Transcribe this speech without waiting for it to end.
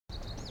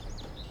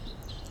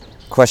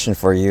Question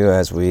for you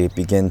as we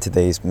begin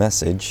today's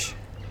message.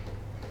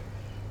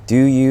 Do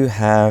you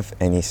have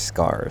any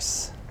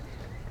scars?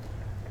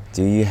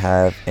 Do you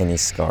have any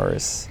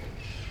scars?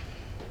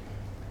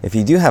 If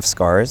you do have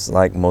scars,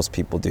 like most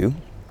people do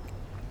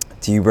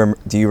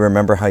you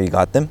remember how you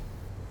got them?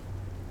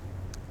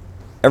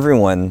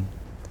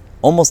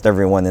 Almost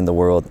everyone in the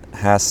world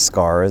has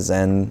scars,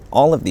 and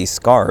all of these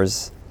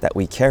scars that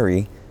we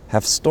carry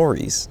have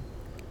stories.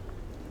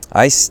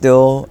 I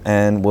still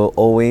and will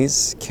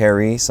always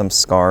carry some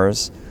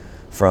scars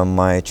from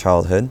my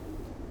childhood.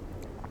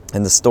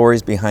 And the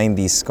stories behind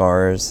these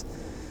scars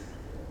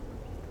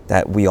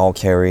that we all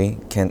carry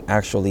can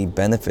actually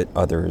benefit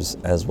others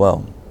as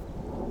well.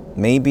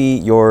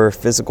 Maybe your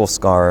physical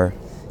scar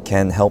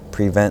can help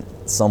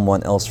prevent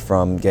someone else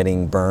from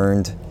getting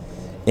burned,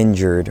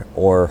 injured,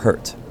 or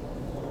hurt.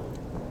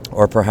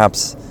 Or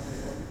perhaps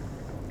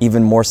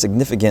even more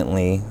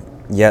significantly,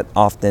 yet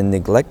often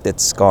neglected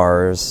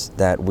scars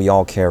that we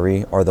all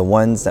carry are the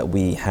ones that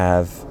we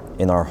have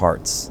in our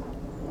hearts.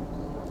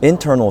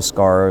 Internal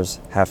scars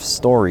have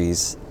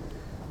stories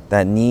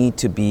that need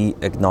to be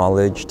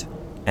acknowledged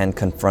and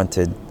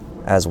confronted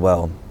as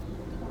well.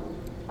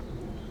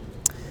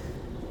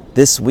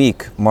 This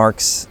week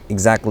marks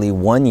exactly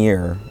 1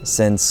 year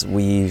since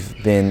we've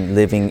been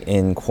living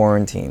in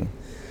quarantine.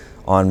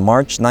 On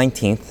March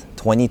 19th,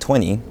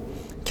 2020,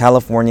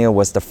 California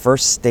was the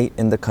first state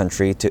in the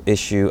country to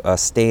issue a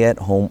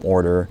stay-at-home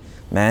order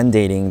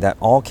mandating that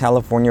all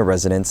California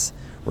residents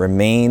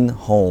remain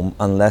home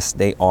unless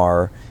they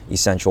are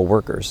essential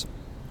workers.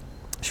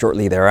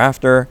 Shortly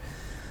thereafter,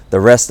 the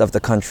rest of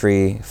the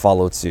country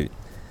followed suit.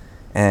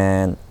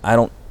 And I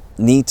don't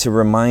need to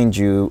remind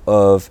you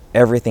of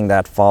everything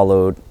that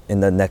followed in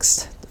the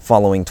next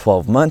following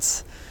 12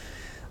 months,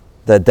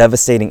 the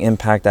devastating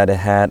impact that it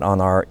had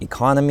on our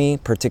economy,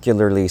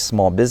 particularly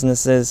small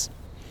businesses,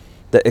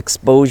 the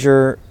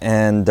exposure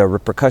and the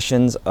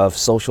repercussions of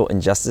social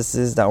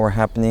injustices that were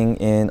happening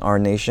in our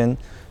nation,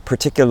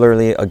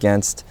 particularly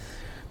against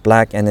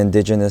Black and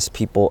Indigenous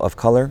people of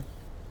color,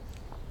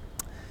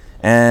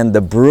 and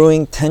the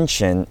brewing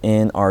tension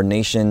in our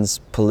nation's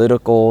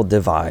political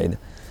divisiveness,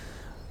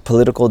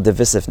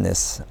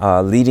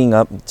 leading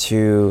up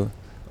to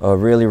a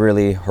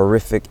really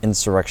horrific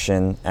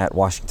insurrection at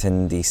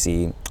Washington,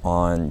 D.C.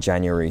 on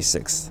January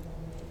 6th.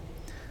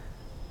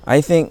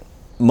 I think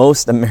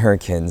most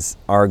Americans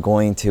are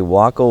going to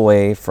walk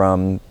away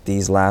from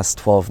these last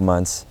 12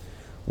 months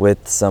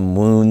with some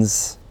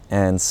wounds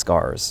and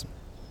scars.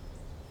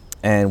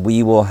 And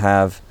we will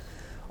have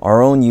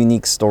our own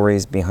unique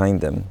stories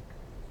behind them.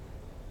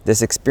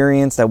 This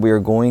experience that we are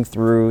going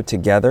through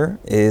together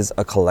is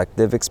a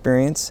collective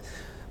experience,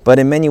 but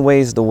in many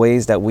ways, the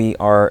ways that we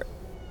are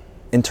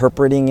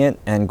interpreting it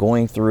and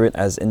going through it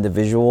as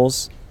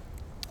individuals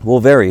will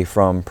vary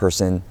from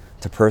person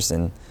to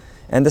person.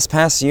 And this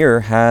past year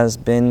has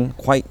been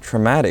quite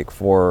traumatic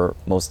for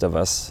most of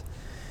us.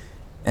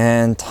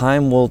 And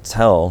time will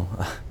tell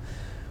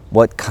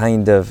what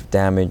kind of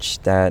damage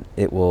that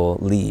it will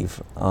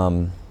leave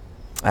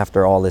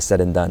after all is said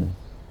and done.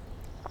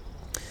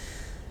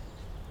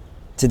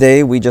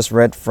 Today, we just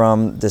read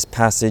from this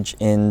passage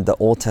in the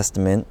Old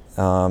Testament.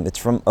 It's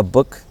from a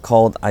book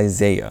called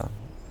Isaiah,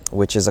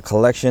 which is a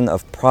collection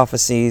of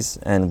prophecies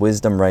and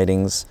wisdom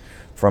writings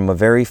from a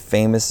very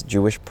famous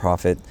Jewish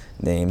prophet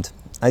named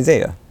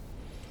Isaiah.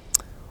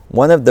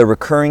 One of the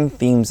recurring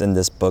themes in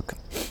this book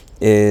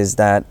is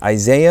that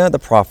Isaiah the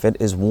prophet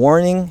is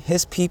warning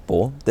his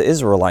people, the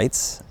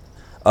Israelites,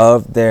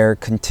 of their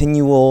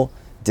continual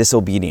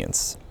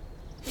disobedience.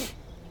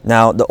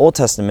 Now, the Old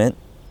Testament,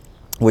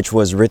 which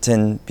was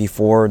written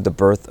before the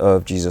birth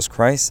of Jesus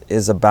Christ,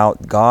 is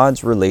about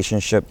God's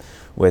relationship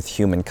with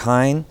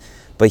humankind,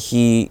 but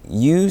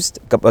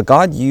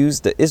God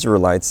used the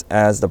Israelites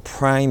as the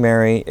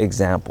primary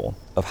example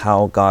of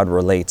how God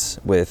relates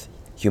with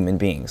human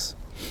beings.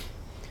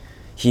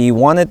 He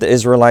wanted the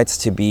Israelites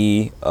to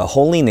be a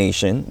holy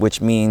nation, which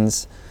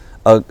means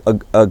a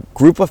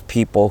group of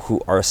people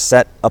who are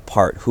set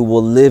apart, who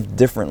will live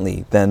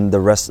differently than the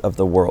rest of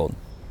the world,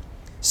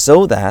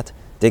 so that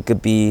they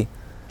could be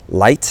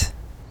light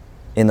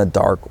in a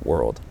dark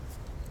world,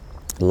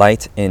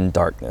 light in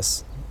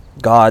darkness.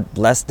 God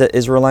blessed the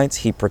Israelites.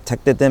 He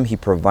protected them. He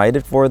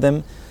provided for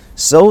them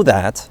so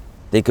that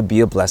they could be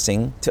a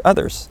blessing to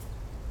others.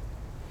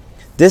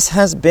 This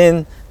has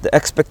been the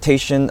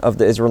expectation of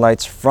the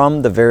Israelites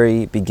from the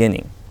very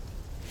beginning,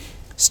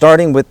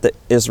 starting with the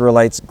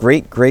Israelites'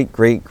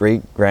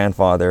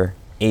 great-great-great-great-grandfather,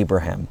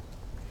 Abraham.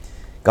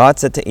 God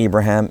said to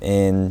Abraham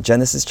in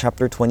Genesis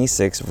chapter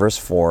 26, verse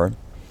 4,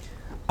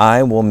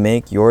 "I will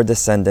make your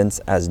descendants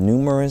as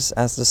numerous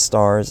as the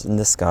stars in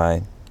the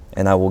sky,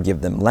 and I will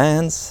give them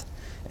lands,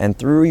 and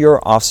through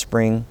your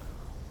offspring,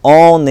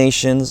 all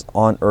nations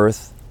on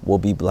earth will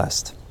be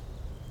blessed."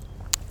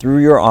 Through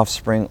your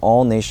offspring,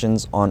 all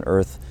nations on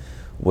earth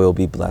will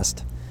be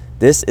blessed.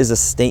 This is a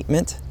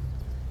statement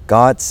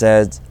God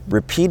said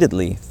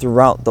repeatedly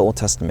throughout the Old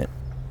Testament.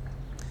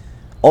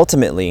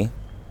 Ultimately,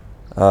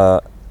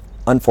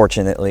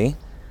 unfortunately,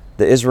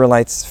 the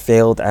Israelites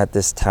failed at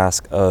this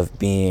task of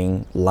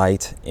being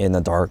light in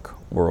a dark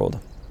world,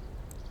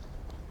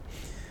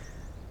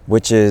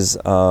 which is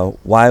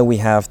why we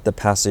have the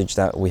passage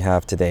that we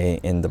have today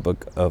in the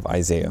book of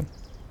Isaiah.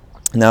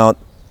 Now,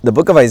 the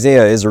book of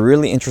Isaiah is a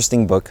really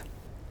interesting book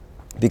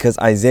because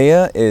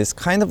Isaiah is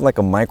kind of like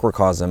a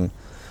microcosm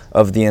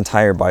of the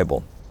entire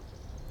Bible.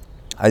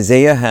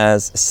 Isaiah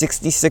has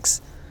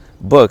 66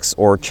 books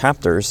or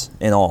chapters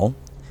in all,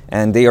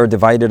 and they are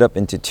divided up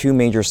into two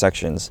major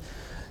sections,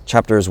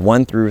 chapters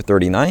 1 through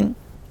 39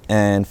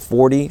 and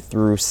 40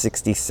 through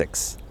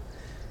 66.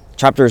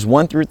 Chapters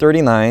 1 through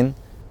 39,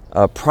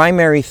 a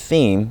primary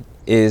theme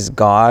is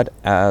God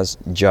as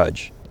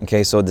judge.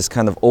 Okay, so this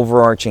kind of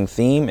overarching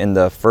theme in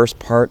the first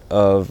part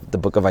of the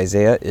book of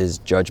Isaiah is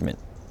judgment.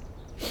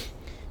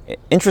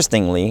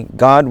 Interestingly,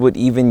 God would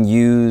even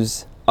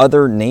use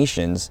other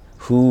nations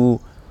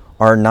who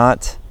are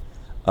not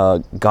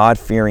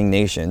God-fearing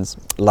nations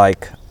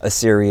like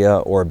Assyria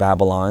or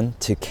Babylon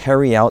to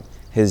carry out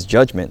his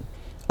judgment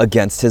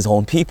against his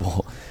own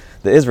people,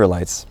 the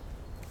Israelites.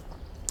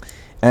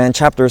 And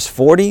chapters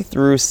 40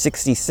 through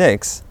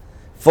 66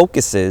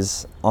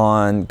 focuses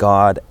on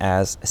God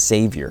as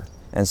Savior.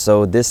 And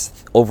so this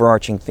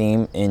overarching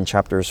theme in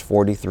chapters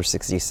 40 through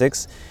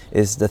 66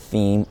 is the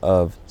theme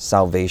of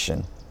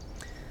salvation.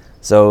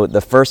 So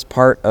the first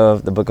part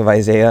of the book of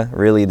Isaiah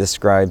really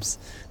describes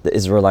the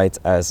Israelites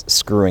as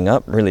screwing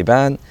up really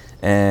bad.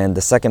 And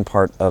the second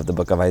part of the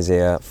book of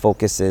Isaiah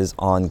focuses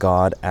on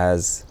God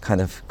as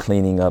kind of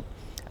cleaning up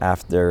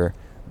after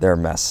their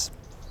mess.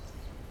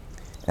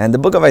 And the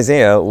book of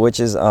Isaiah, which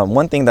is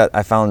one thing that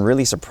I found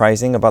really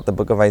surprising about the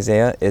book of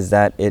Isaiah, is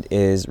that it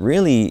is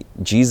really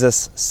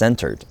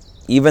Jesus-centered.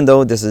 Even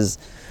though this is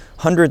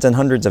hundreds and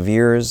hundreds of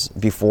years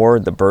before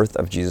the birth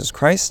of Jesus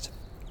Christ,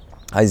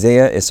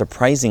 Isaiah is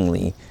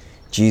surprisingly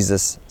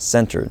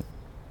Jesus-centered.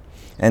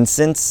 And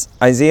since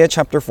Isaiah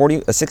chapter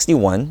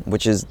 61,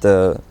 which is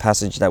the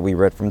passage that we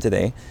read from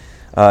today,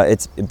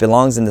 it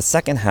belongs in the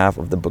second half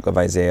of the book of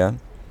Isaiah,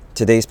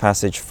 today's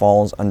passage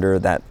falls under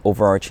that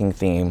overarching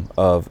theme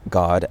of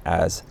God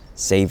as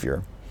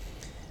Savior.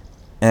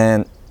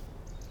 And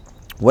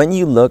when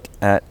you look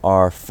at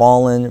our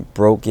fallen,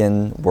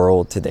 broken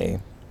world today,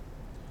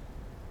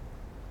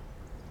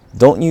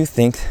 don't you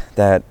think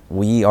that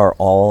we are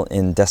all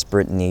in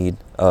desperate need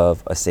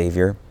of a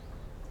Savior?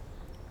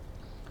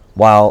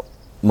 While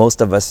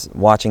most of us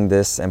watching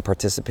this and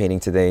participating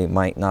today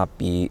might not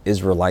be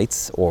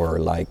Israelites or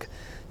like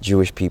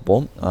Jewish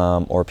people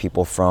or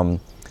people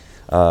from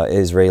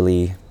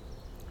Israeli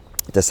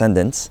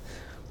descendants,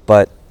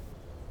 but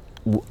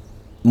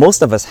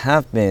most of us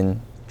have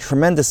been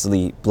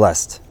tremendously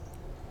blessed.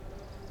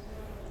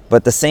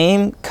 But the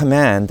same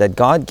command that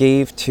God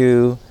gave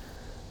to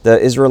the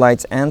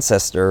Israelites'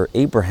 ancestor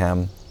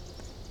Abraham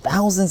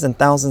thousands and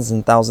thousands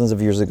and thousands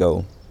of years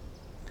ago,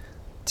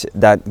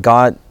 that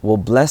God will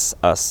bless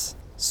us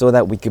so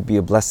that we could be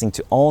a blessing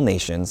to all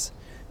nations,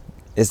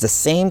 is the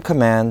same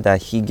command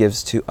that he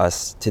gives to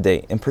us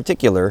today, in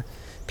particular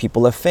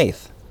people of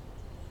faith.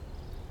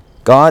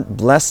 God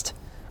blessed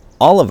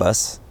all of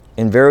us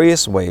in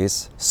various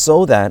ways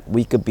so that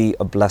we could be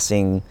a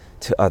blessing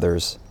to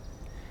others.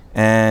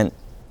 And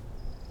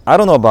I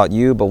don't know about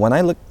you, but when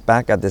I look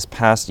back at this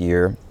past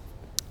year,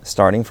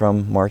 starting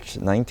from March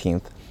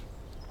 19th,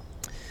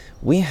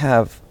 we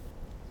have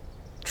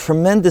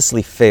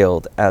tremendously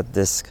failed at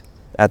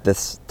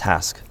this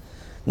task.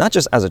 Not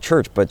just as a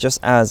church, but just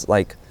as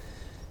like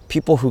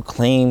people who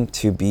claim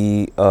to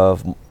be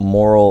of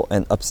moral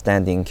and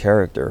upstanding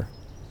character.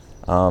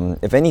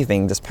 If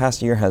anything, this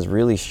past year has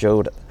really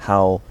showed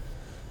how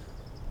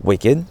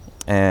wicked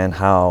and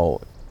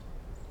how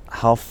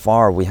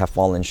far we have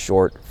fallen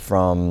short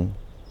from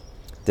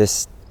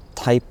this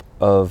type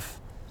of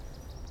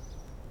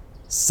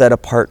set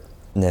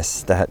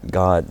apartness that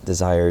God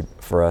desired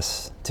for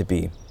us to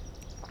be.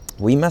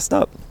 We messed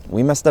up.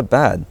 We messed up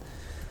bad.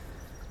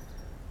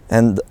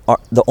 And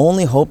the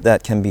only hope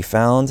that can be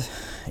found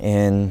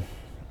in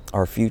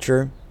our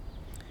future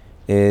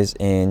is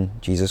in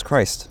Jesus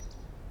Christ.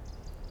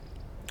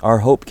 Our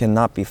hope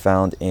cannot be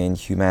found in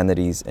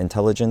humanity's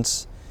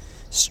intelligence,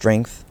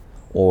 strength,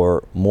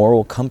 or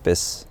moral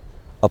compass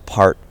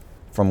apart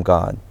from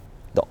God.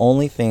 The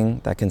only thing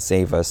that can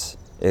save us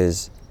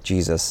is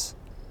Jesus.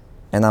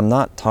 And I'm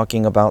not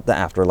talking about the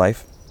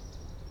afterlife.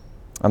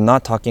 I'm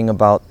not talking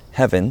about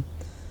heaven.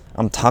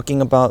 I'm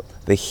talking about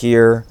the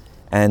here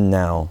and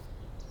now.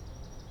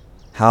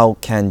 How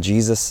can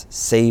Jesus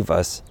save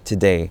us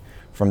today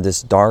from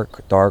this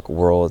dark, dark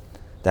world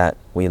that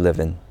we live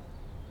in?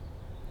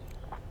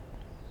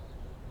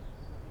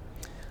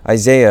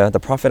 Isaiah, the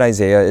prophet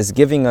Isaiah, is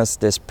giving us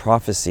this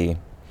prophecy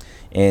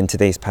in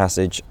today's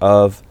passage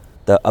of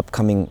the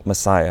upcoming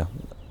Messiah,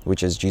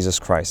 which is Jesus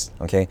Christ,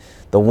 okay?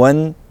 The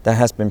one that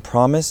has been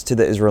promised to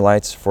the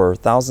Israelites for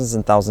thousands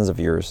and thousands of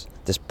years.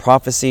 This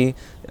prophecy,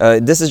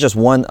 this is just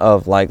one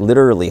of like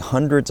literally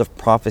hundreds of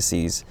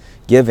prophecies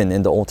given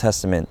in the Old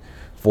Testament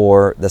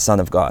for the Son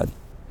of God.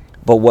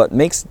 But what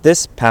makes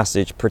this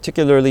passage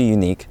particularly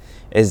unique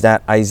is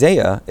that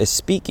Isaiah is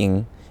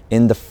speaking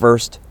in the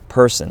first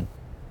person.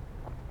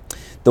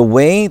 The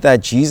way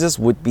that Jesus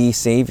would be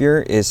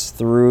Savior is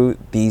through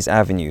these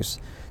avenues: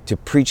 to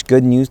preach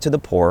good news to the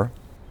poor,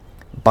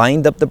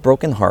 bind up the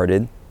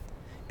brokenhearted,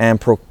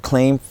 and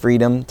proclaim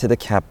freedom to the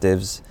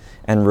captives,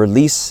 and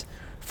release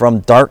from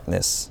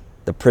darkness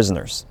the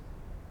prisoners.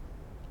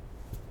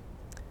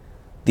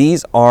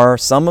 These are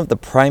some of the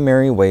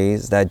primary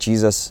ways that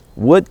Jesus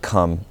would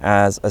come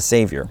as a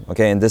Savior.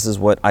 Okay, and this is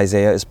what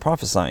Isaiah is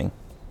prophesying.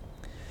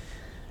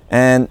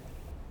 And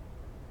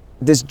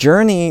this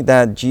journey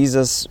that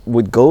Jesus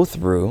would go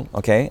through,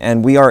 okay,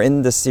 and we are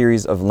in the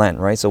series of Lent,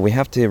 right? So we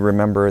have to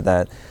remember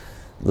that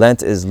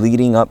Lent is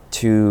leading up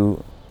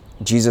to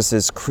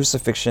Jesus's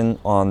crucifixion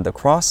on the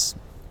cross,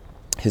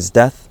 his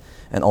death,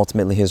 and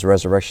ultimately his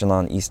resurrection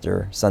on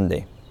Easter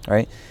Sunday,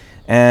 right?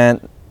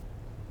 And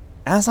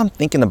as I'm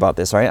thinking about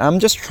this, right, I'm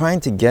just trying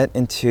to get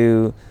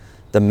into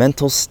the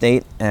mental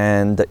state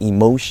and the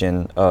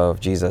emotion of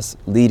Jesus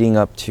leading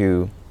up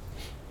to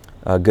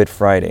Good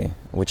Friday,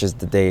 which is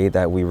the day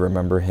that we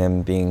remember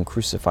him being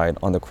crucified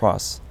on the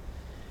cross.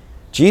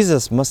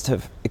 Jesus must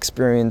have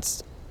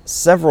experienced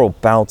several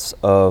bouts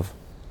of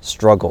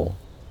struggle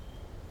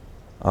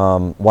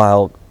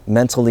while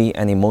mentally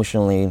and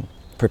emotionally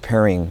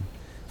preparing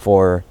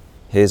for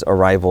his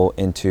arrival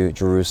into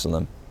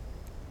Jerusalem.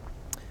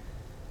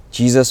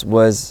 Jesus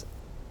was,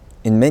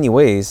 in many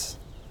ways,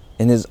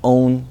 in his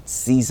own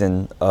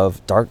season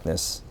of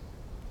darkness.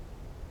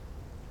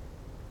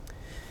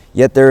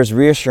 Yet there is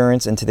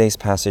reassurance in today's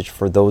passage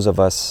for those of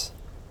us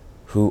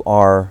who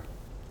are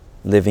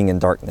living in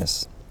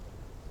darkness.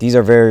 These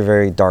are very,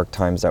 very dark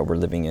times that we're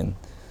living in.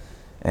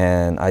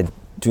 And I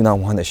do not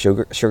want to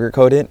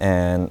sugarcoat it,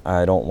 and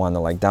I don't want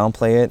to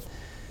downplay it.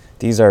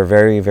 These are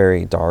very,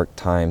 very dark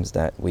times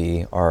that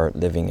we are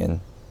living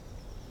in.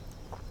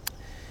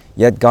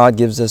 Yet God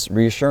gives us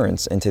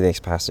reassurance in today's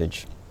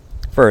passage.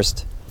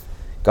 First,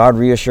 God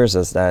reassures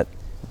us that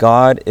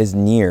God is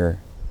near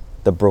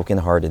the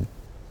brokenhearted.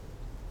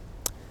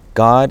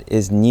 God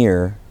is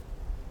near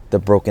the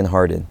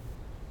brokenhearted.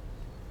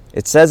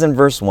 It says in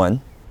verse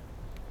 1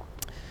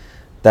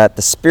 that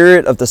the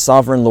Spirit of the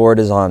Sovereign Lord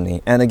is on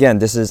me. And again,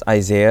 this is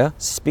Isaiah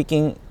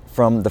speaking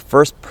from the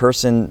first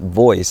person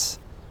voice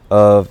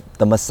of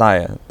the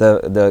Messiah,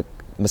 the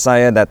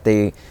Messiah that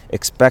they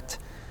expect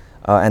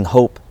and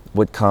hope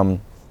would come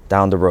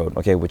down the road,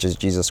 okay, which is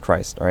Jesus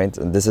Christ, all right?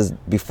 And this is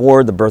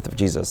before the birth of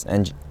Jesus.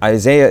 And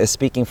Isaiah is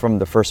speaking from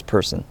the first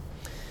person.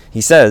 He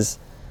says,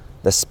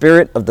 "The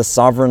Spirit of the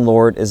Sovereign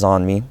Lord is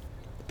on me,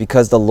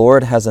 because the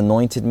Lord has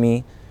anointed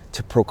me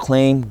to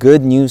proclaim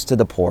good news to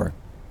the poor.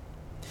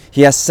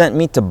 He has sent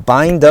me to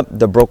bind up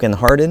the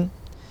brokenhearted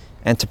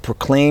and to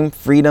proclaim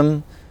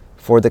freedom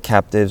for the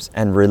captives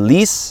and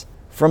release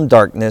from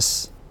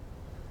darkness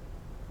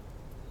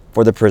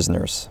for the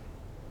prisoners."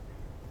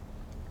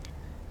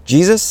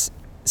 Jesus,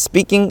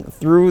 speaking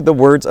through the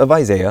words of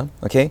Isaiah,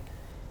 okay,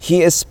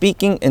 he is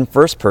speaking in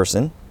first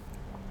person,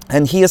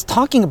 and he is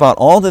talking about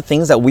all the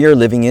things that we are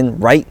living in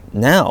right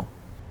now.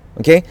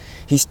 Okay?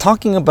 He's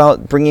talking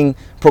about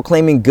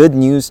proclaiming good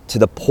news to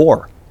the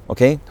poor,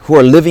 okay, who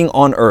are living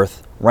on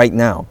earth right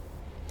now.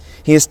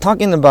 He is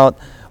talking about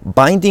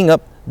binding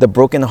up the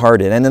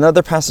brokenhearted. And in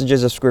other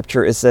passages of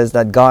scripture, it says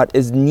that God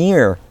is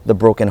near the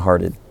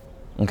brokenhearted,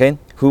 okay,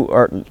 who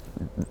are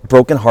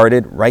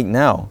brokenhearted right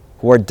now,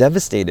 who are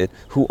devastated,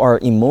 who are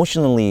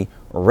emotionally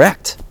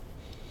wrecked,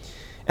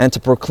 and to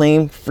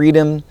proclaim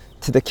freedom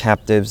to the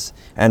captives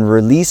and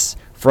release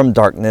from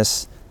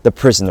darkness the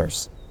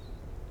prisoners.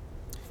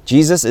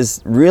 Jesus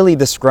is really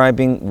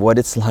describing what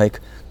it's like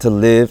to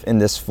live in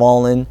this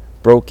fallen,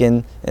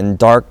 broken, and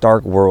dark,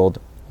 dark world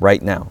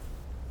right now.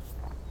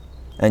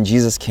 And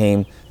Jesus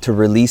came to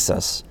release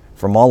us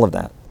from all of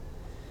that.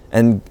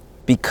 And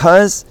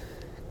because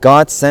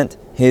God sent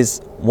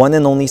his one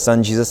and only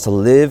Son, Jesus, to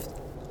live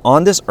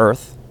on this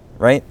earth,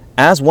 right,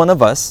 as one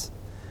of us,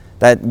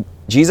 that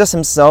Jesus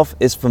himself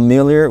is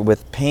familiar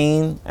with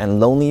pain and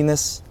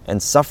loneliness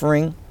and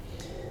suffering.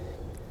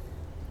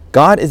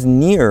 God is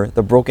near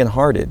the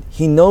brokenhearted.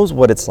 He knows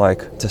what it's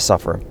like to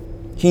suffer.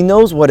 He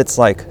knows what it's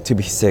like to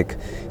be sick.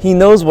 He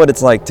knows what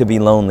it's like to be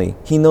lonely.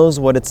 He knows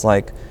what it's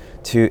like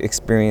to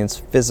experience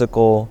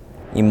physical,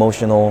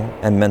 emotional,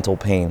 and mental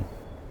pain.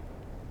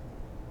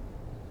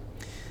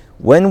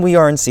 When we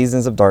are in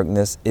seasons of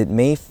darkness, it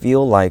may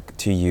feel like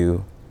to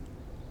you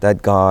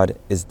that God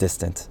is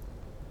distant.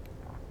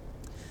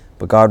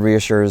 But God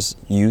reassures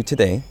you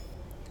today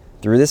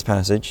through this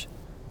passage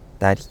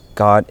that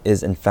God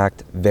is in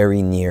fact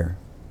very near.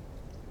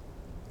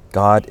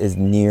 God is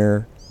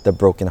near the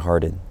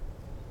brokenhearted.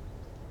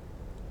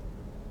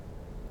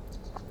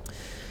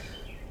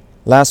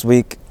 Last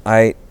week,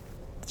 I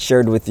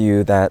shared with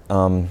you that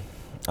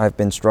I've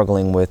been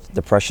struggling with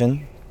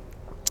depression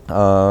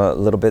a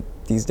little bit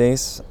these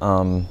days.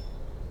 And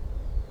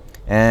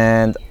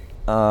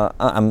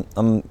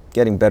I'm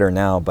getting better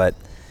now, but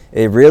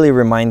it really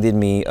reminded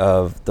me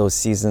of those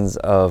seasons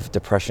of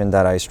depression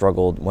that I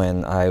struggled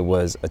when I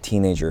was a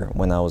teenager,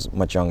 when I was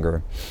much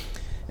younger.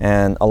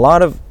 And a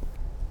lot of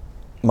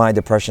my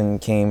depression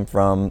came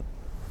from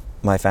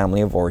my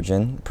family of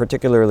origin,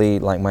 particularly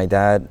like my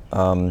dad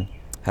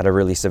had a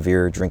really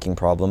severe drinking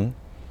problem.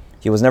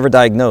 He was never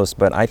diagnosed,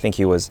 but I think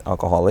he was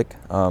alcoholic.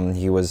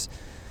 He was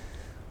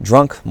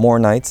drunk more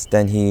nights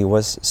than he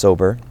was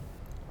sober.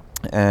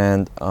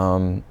 And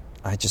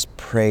I just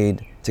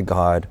prayed to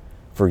God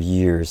for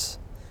years.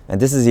 And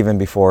this is even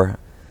before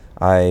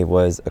I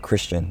was a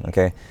Christian,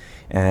 okay?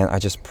 And I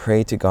just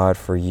prayed to God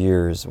for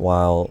years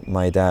while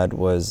my dad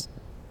was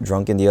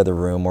drunk in the other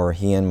room, or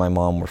he and my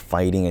mom were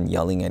fighting and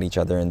yelling at each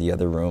other in the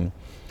other room.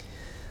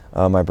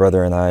 My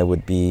brother and I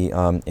would be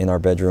in our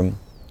bedroom,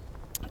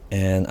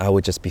 and I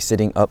would just be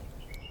sitting up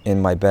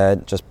in my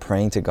bed just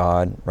praying to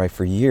God, right,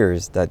 for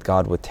years, that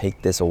God would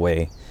take this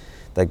away,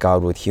 that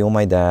God would heal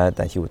my dad,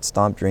 that he would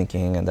stop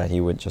drinking, and that he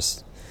would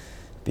just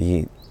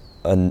be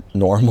a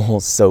normal,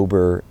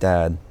 sober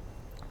dad.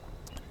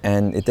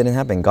 And it didn't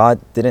happen.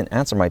 God didn't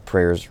answer my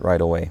prayers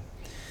right away.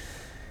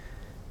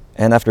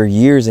 And after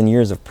years and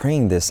years of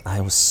praying this,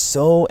 I was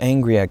so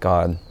angry at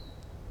God.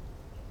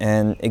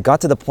 And it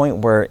got to the point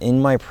where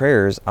in my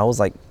prayers, I was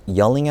like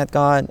yelling at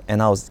God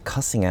and I was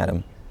cussing at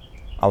him.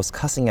 I was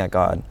cussing at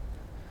God.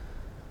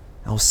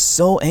 I was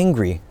so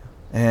angry.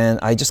 And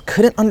I just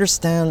couldn't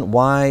understand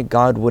why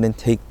God wouldn't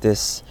take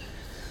this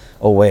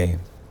away.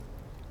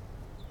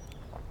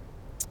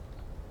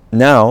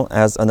 Now,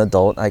 as an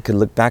adult, I could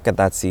look back at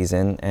that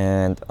season,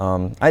 and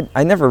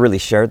I never really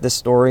shared this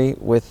story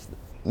with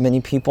many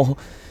people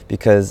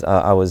because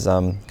I was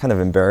kind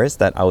of embarrassed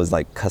that I was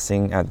like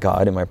cussing at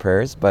God in my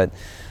prayers. But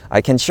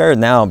I can share it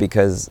now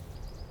because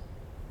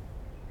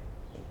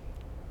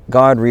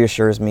God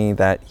reassures me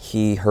that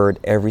He heard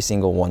every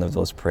single one of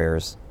those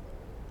prayers,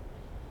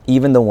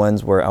 even the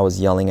ones where I was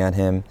yelling at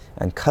Him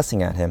and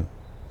cussing at Him.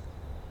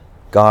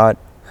 God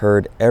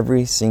heard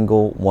every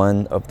single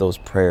one of those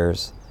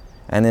prayers.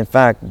 And in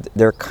fact,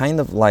 they're kind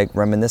of like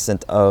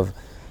reminiscent of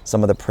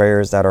some of the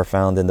prayers that are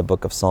found in the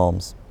book of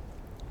Psalms,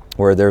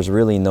 where there's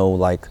really no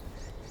like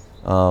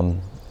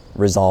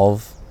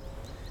resolve,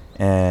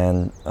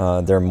 and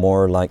they're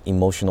more like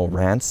emotional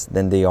rants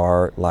than they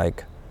are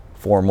like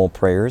formal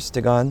prayers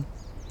to God.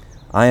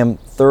 I am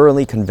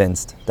thoroughly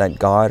convinced that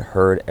God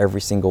heard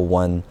every single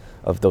one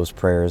of those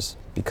prayers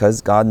because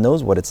God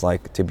knows what it's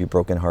like to be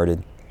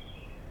brokenhearted.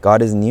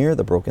 God is near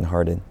the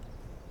brokenhearted.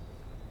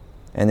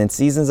 And in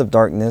seasons of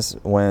darkness,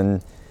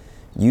 when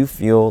you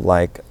feel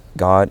like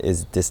God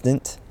is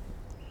distant,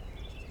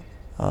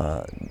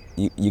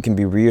 you can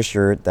be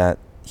reassured that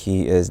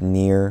He is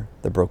near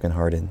the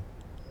brokenhearted.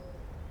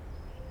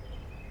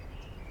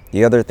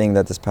 The other thing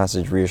that this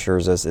passage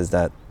reassures us is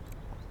that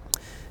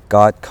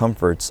God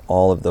comforts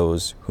all of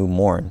those who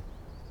mourn.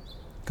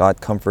 God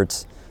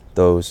comforts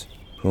those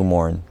who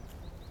mourn.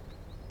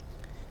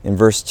 In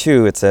verse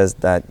 2, it says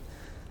that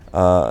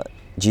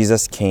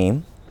Jesus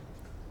came,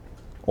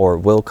 or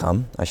will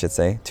come, I should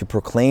say, to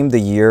proclaim the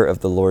year of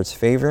the Lord's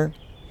favor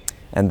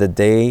and the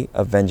day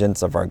of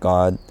vengeance of our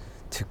God,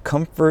 to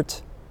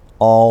comfort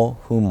all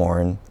who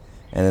mourn.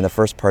 And in the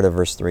first part of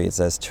verse 3, it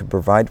says, to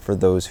provide for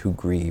those who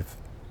grieve.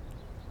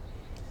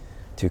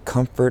 To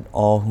comfort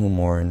all who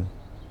mourn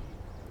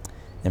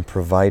and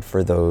provide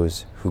for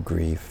those who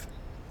grieve.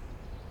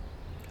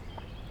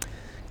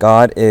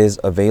 God is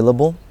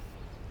available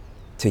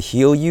to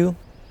heal you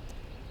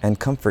and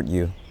comfort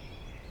you.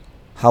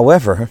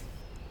 However,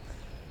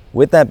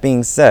 with that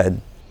being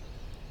said,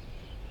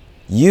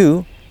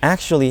 you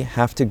actually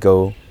have to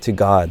go to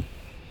God.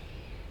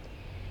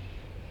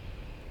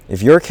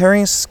 If you're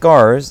carrying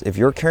scars, if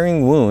you're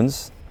carrying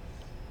wounds,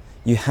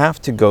 you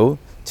have to go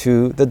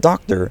to the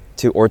doctor,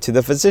 or to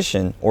the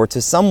physician, or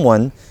to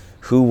someone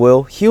who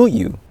will heal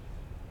you.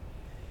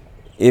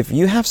 If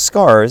you have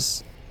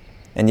scars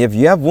and if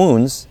you have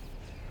wounds,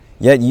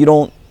 yet you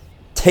don't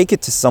take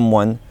it to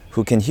someone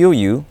who can heal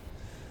you,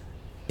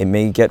 it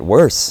may get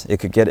worse. It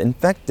could get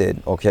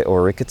infected, okay,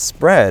 or it could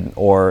spread,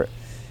 or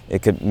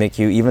it could make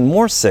you even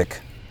more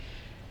sick.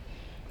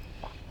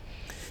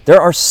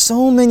 There are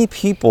so many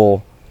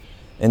people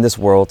in this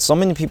world, so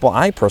many people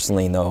I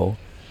personally know,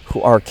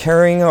 who are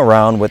carrying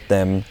around with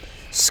them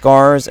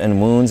scars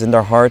and wounds in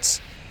their hearts,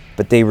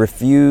 but they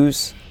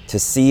refuse to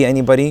see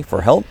anybody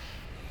for help.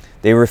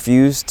 They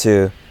refuse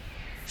to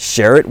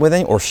share it with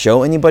any or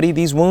show anybody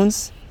these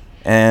wounds,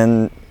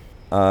 and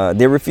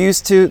they refuse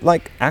to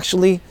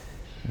actually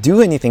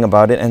do anything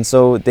about it, and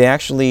so they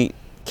actually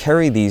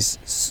carry these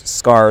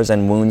scars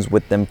and wounds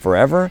with them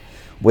forever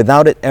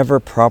without it ever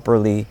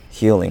properly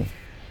healing.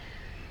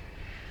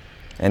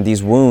 And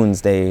these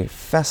wounds, they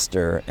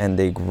fester and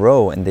they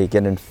grow and they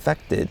get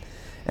infected,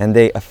 and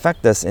they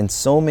affect us in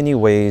so many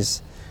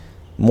ways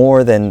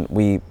more than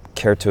we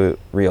care to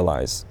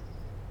realize.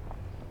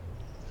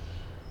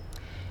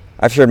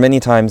 I've shared many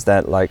times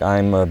that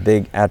I'm a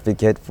big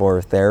advocate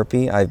for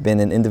therapy. I've been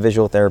in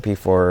individual therapy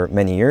for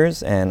many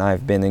years, and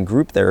I've been in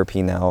group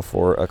therapy now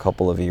for a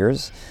couple of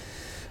years.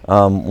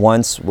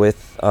 Once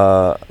with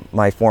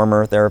my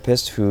former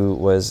therapist, who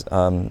was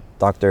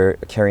Dr.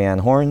 Carrie Ann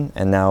Horn,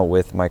 and now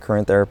with my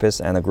current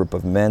therapist and a group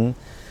of men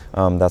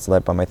that's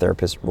led by my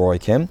therapist, Roy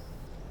Kim.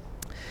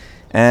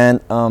 And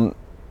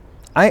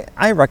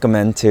I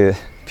recommend to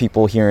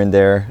people here and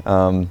there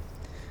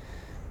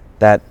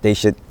that they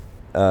should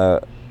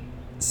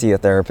see a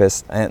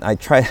therapist, and I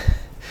try.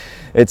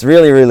 It's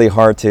really, really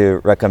hard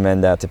to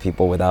recommend that to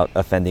people without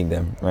offending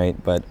them, right?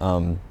 But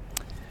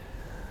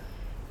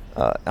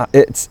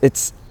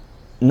it's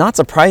not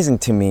surprising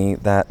to me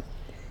that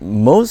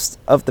most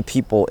of the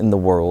people in the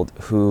world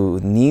who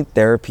need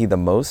therapy the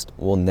most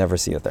will never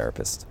see a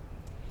therapist.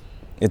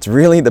 It's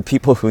really the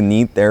people who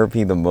need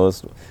therapy the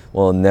most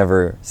will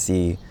never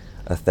see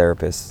a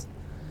therapist.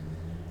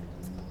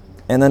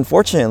 And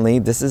unfortunately,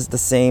 this is the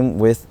same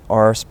with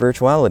our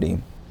spirituality.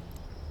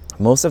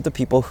 Most of the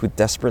people who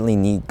desperately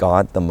need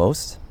God the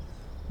most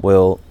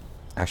will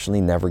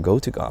actually never go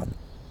to God.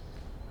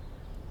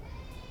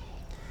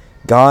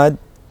 God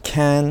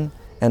can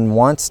and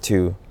wants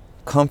to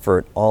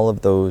comfort all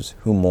of those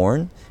who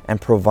mourn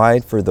and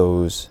provide for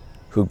those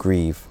who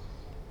grieve.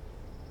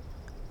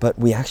 But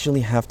we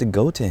actually have to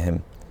go to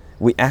Him.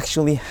 We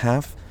actually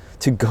have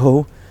to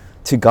go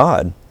to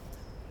God.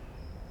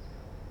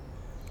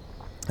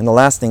 And the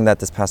last thing that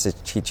this passage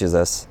teaches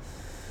us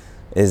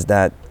is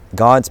that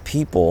God's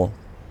people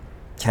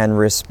can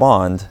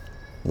respond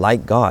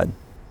like God.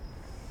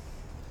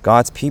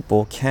 God's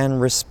people can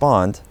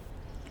respond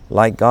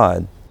like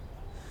God.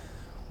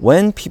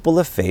 When people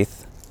of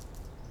faith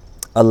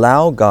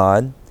allow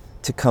God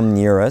to come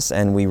near us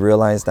and we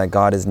realize that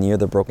God is near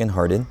the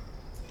brokenhearted,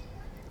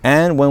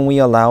 and when we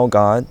allow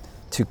God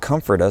to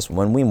comfort us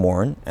when we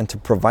mourn and to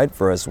provide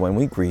for us when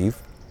we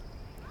grieve,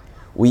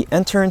 we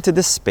enter into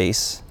this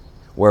space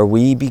where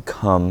we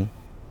become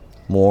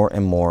more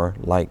and more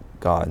like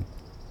God.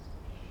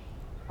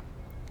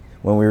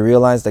 When we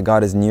realize that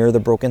God is near the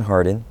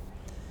brokenhearted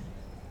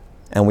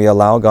and we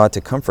allow God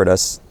to comfort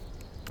us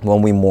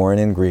when we mourn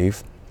and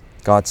grieve,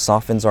 God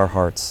softens our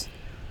hearts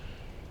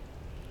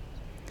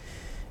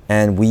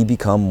and we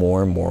become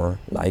more and more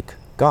like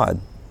God.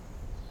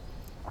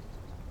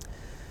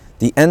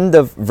 The end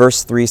of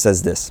verse 3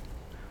 says this: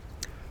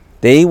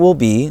 They will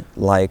be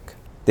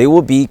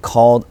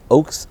called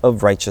oaks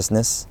of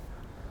righteousness,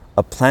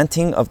 a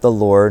planting of the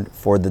Lord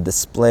for the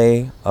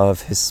display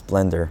of His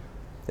splendor.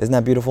 Isn't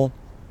that beautiful?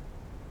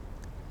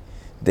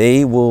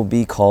 They will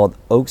be called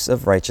oaks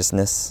of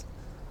righteousness,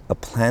 a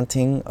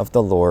planting of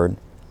the Lord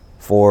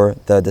for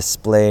the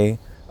display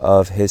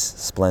of His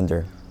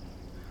splendor.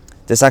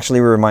 This actually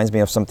reminds me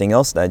of something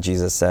else that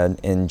Jesus said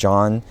in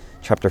John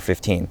chapter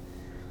 15.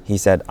 He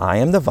said, I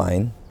am the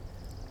vine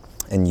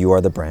and you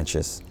are the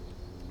branches.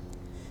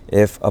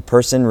 If a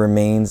person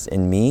remains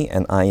in me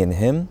and I in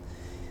him,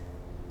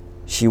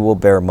 she will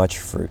bear much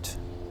fruit.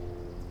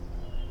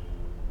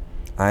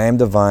 I am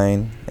the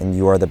vine and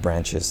you are the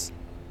branches.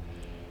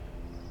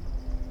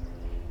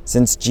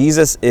 Since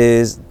Jesus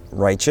is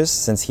righteous,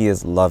 since He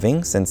is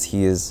loving, since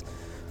He is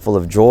full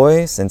of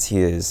joy, since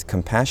He is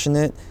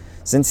compassionate,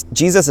 since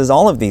Jesus is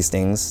all of these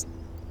things,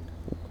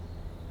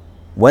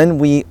 when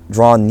we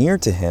draw near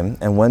to Him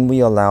and when we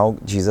allow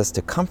Jesus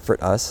to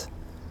comfort us,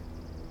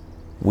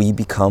 we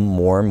become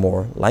more and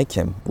more like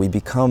Him. We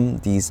become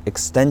these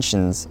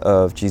extensions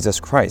of Jesus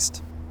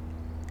Christ.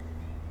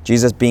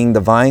 Jesus being the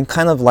vine,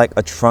 kind of like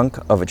a trunk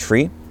of a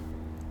tree,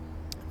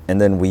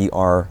 and then we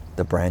are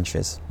the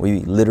branches. We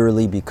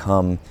literally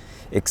become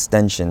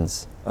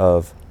extensions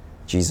of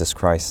Jesus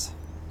Christ.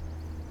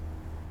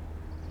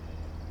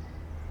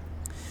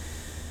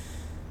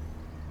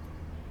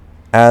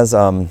 As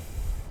a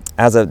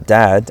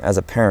dad, as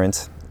a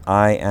parent,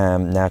 I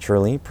am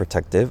naturally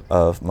protective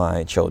of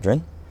my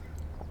children.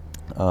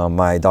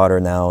 My daughter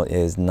now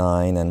is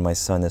 9 and my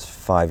son is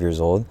 5 years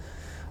old.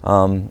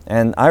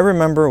 And I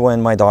remember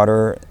when my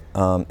daughter,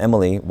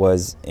 Emily,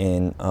 was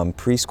in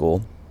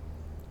preschool.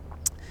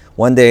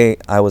 One day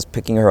I was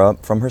picking her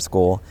up from her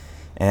school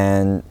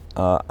and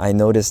I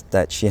noticed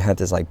that she had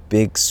this like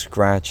big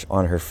scratch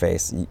on her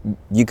face.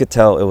 You could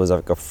tell it was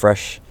like a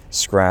fresh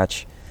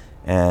scratch,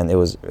 and it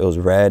was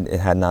red. It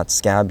had not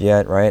scabbed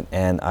yet, right?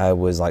 And I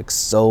was like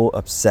so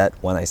upset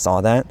when I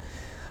saw that.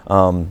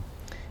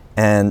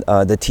 And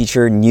the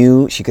teacher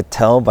knew, she could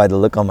tell by the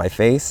look on my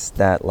face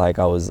that like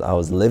I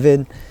was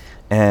livid.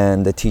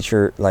 And the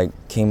teacher like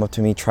came up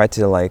to me, tried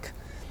to like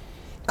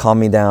calm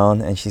me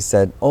down, and she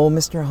said, "Oh,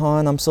 Mr.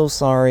 Han, I'm so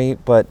sorry,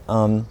 but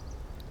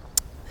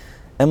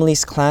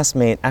Emily's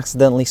classmate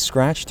accidentally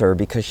scratched her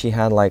because she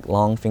had like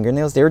long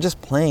fingernails. They were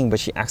just playing, but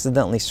she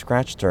accidentally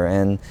scratched her,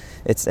 and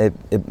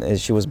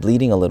she was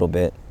bleeding a little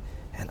bit."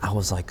 And I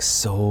was like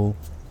so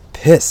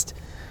pissed.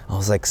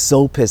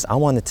 I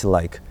wanted to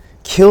like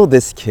kill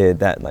this kid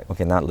that like,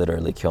 okay, not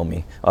literally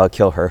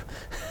kill her.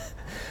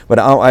 But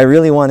I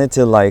really wanted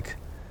to like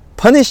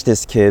punish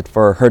this kid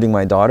for hurting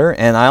my daughter,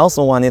 and I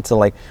also wanted to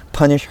like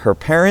punish her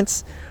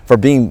parents for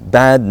being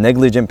bad,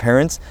 negligent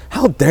parents.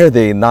 How dare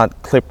they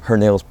not clip her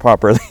nails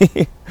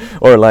properly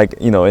or like,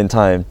 in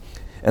time.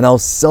 And I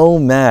was so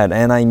mad,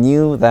 and I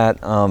knew that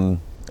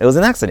it was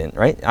an accident,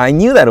 right? I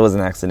knew that it was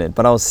an accident,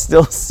 but I was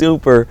still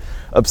super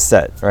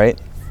upset, right?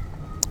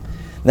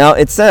 Now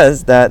it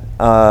says that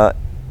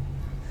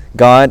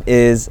God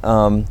is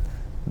a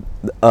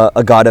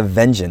God of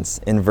vengeance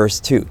in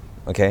verse 2,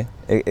 okay?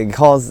 it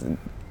calls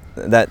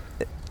that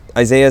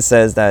Isaiah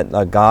says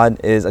that God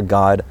is a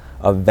God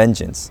of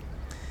vengeance.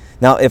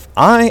 Now, if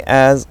I,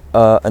 as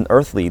an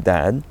earthly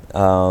dad,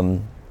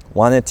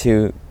 wanted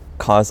to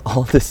cause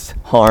all this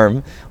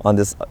harm on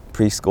this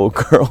preschool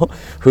girl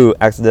who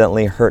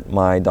accidentally hurt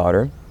my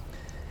daughter,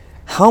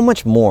 how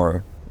much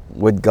more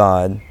would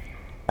God,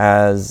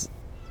 as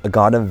a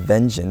God of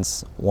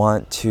vengeance,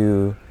 want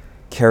to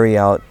carry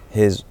out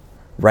his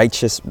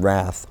righteous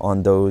wrath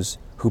on those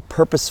who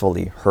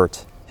purposefully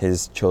hurt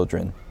his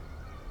children?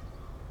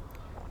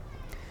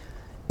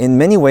 In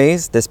many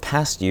ways, this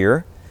past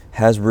year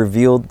has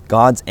revealed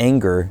God's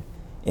anger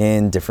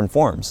in different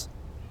forms.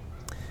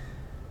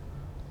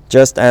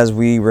 Just as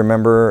we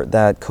remember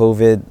that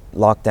COVID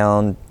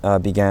lockdown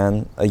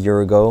began a year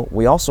ago,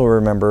 we also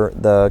remember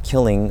the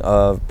killing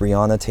of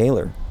Breonna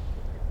Taylor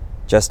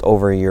just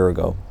over a year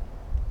ago.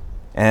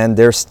 And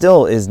there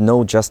still is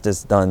no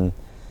justice done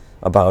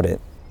about it.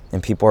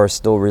 And people are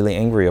still really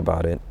angry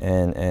about it,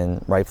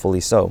 and rightfully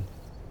so.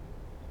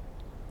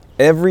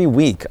 Every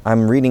week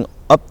I'm reading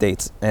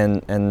updates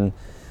and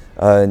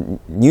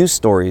news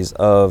stories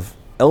of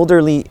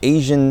elderly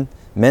Asian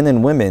men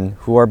and women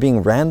who are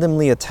being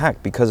randomly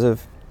attacked because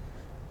of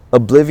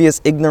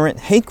oblivious, ignorant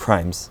hate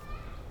crimes.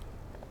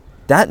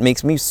 That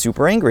makes me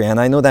super angry, and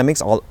I know that makes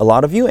a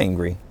lot of you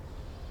angry.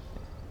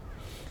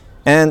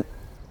 And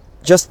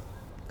just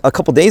a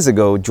couple days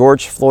ago,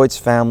 George Floyd's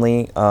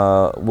family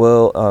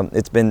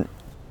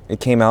it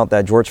came out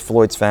that George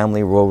Floyd's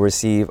family will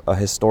receive a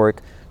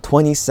historic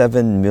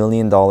 $27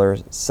 million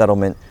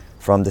settlement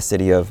from the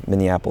city of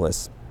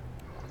Minneapolis.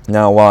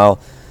 Now, while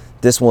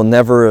this will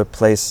never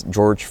replace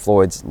George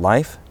Floyd's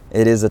life,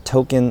 it is a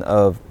token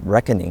of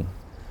reckoning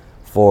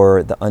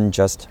for the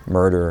unjust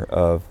murder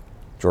of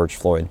George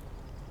Floyd.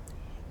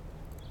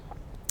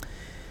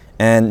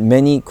 And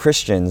many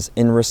Christians,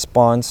 in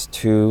response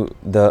to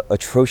the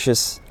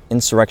atrocious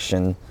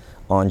insurrection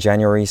on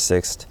January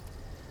 6th,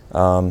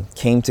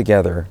 came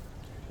together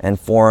and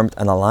formed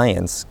an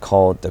alliance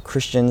called the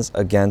Christians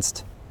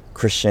Against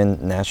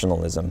Christian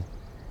Nationalism.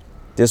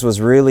 This was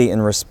really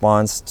in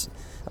response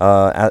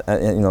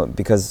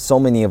because so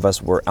many of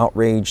us were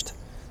outraged,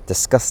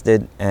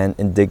 disgusted, and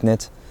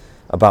indignant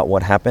about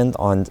what happened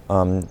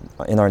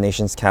in our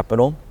nation's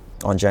capital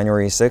on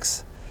January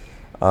 6th.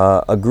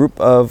 A group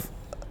of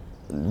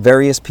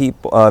various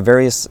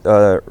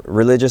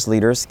religious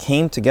leaders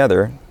came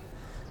together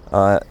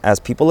as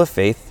people of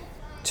faith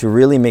to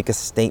really make a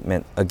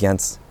statement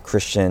against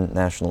Christian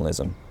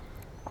nationalism.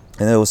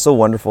 And it was so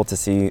wonderful to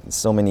see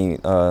so many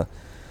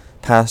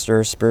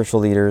pastors, spiritual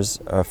leaders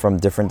from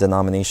different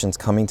denominations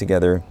coming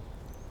together,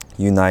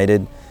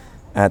 united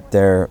at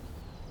their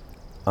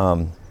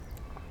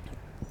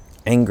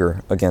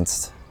anger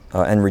against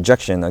and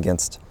rejection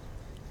against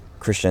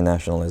Christian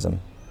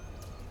nationalism.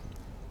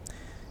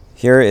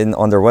 Here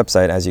on their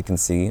website, as you can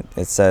see,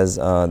 it says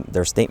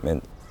their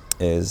statement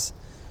is,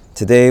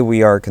 "Today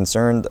we are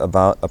concerned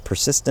about a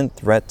persistent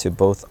threat to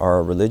both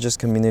our religious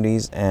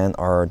communities and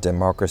our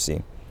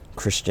democracy,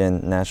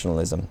 Christian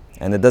nationalism."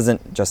 And it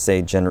doesn't just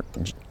say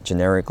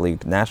generically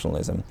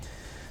nationalism.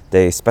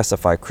 They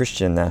specify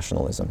Christian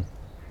nationalism.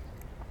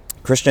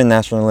 Christian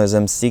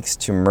nationalism seeks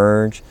to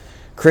merge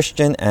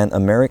Christian and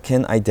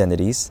American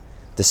identities,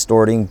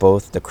 distorting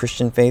both the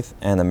Christian faith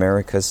and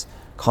America's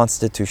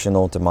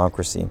constitutional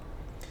democracy.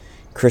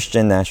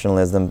 Christian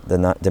nationalism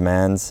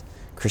demands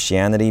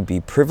Christianity be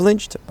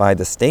privileged by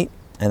the state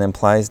and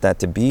implies that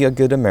to be a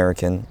good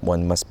American,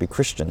 one must be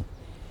Christian.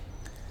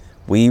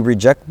 We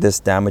reject this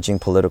damaging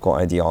political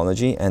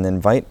ideology and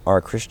invite our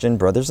Christian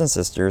brothers and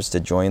sisters to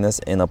join us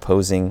in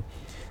opposing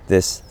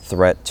this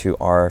threat to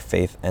our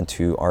faith and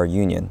to our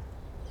union.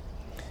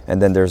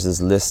 And then there's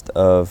this list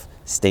of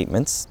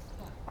statements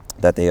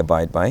that they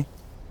abide by.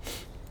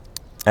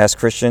 As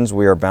Christians,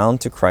 we are bound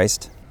to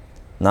Christ,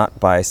 not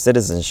by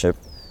citizenship,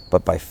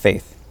 but by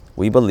faith.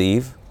 We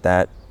believe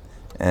that,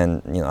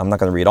 and I'm not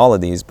going to read all of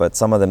these, but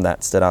some of them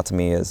that stood out to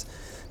me is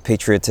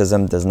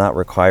patriotism does not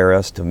require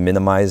us to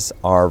minimize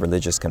our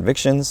religious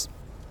convictions.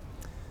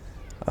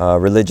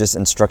 Religious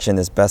instruction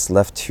is best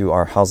left to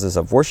our houses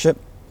of worship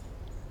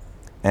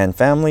and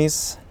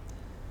families.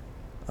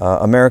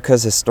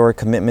 America's historic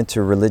commitment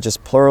to religious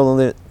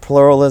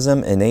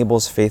pluralism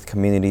enables faith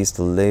communities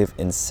to live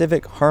in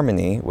civic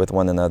harmony with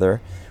one another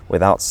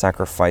without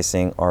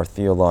sacrificing our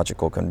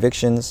theological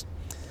convictions.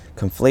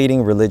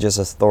 Conflating religious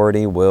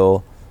authority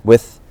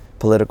with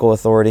political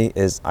authority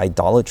is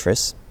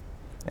idolatrous.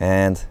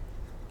 And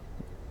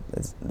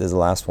this is the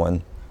last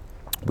one.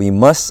 We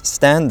must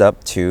stand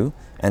up to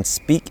and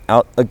speak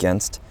out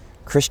against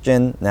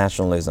Christian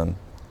nationalism,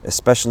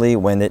 especially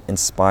when it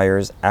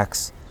inspires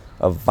acts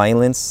of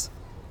violence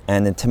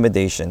and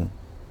intimidation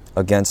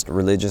against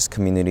religious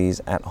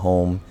communities at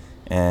home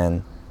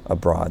and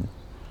abroad.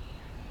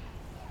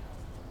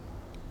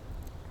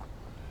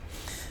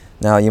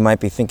 Now, you might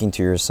be thinking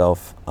to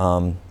yourself,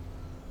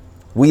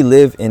 we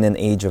live in an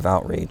age of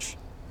outrage.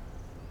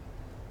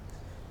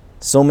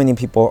 So many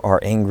people are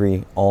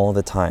angry all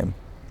the time.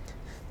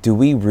 Do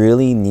we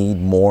really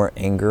need more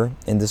anger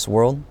in this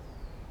world?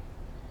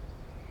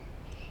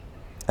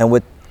 And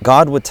what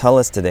God would tell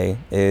us today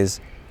is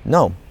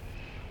no.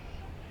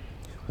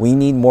 We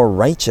need more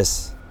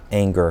righteous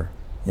anger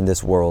in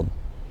this world.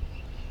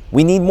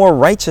 We need more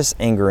righteous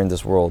anger in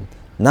this world,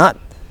 not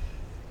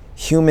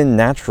human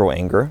natural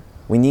anger.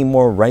 We need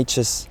more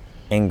righteous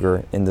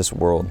anger in this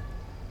world.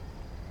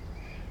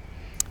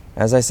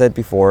 As I said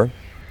before,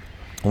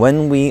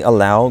 when we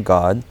allow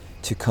God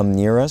to come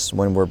near us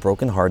when we're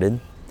brokenhearted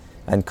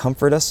and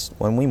comfort us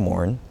when we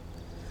mourn,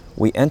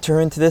 we enter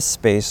into this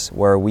space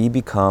where we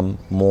become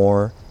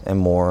more and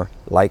more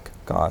like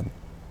God.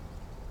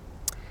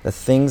 The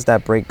things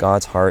that break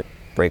God's heart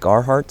break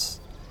our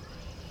hearts.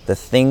 The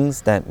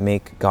things that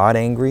make God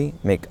angry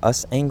make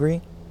us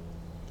angry.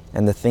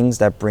 And the things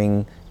that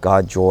bring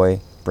God joy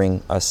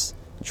bring us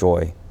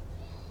joy.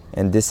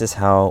 And this is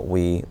how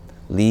we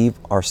leave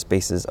our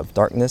spaces of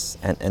darkness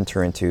and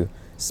enter into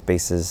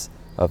spaces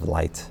of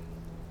light.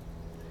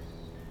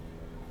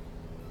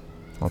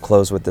 I'll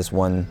close with this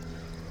one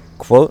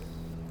quote,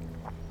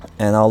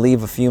 and I'll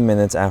leave a few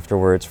minutes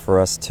afterwards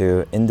for us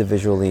to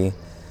individually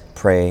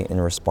pray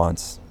in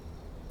response.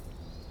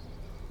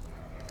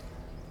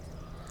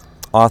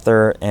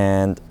 Author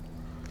and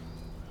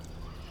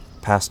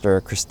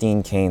pastor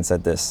Christine Caine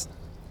said this: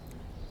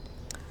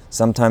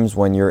 "Sometimes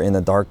when you're in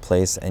a dark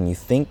place and you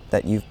think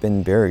that you've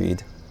been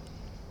buried,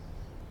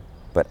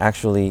 but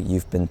actually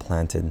you've been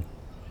planted."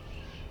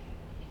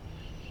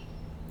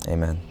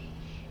 Amen.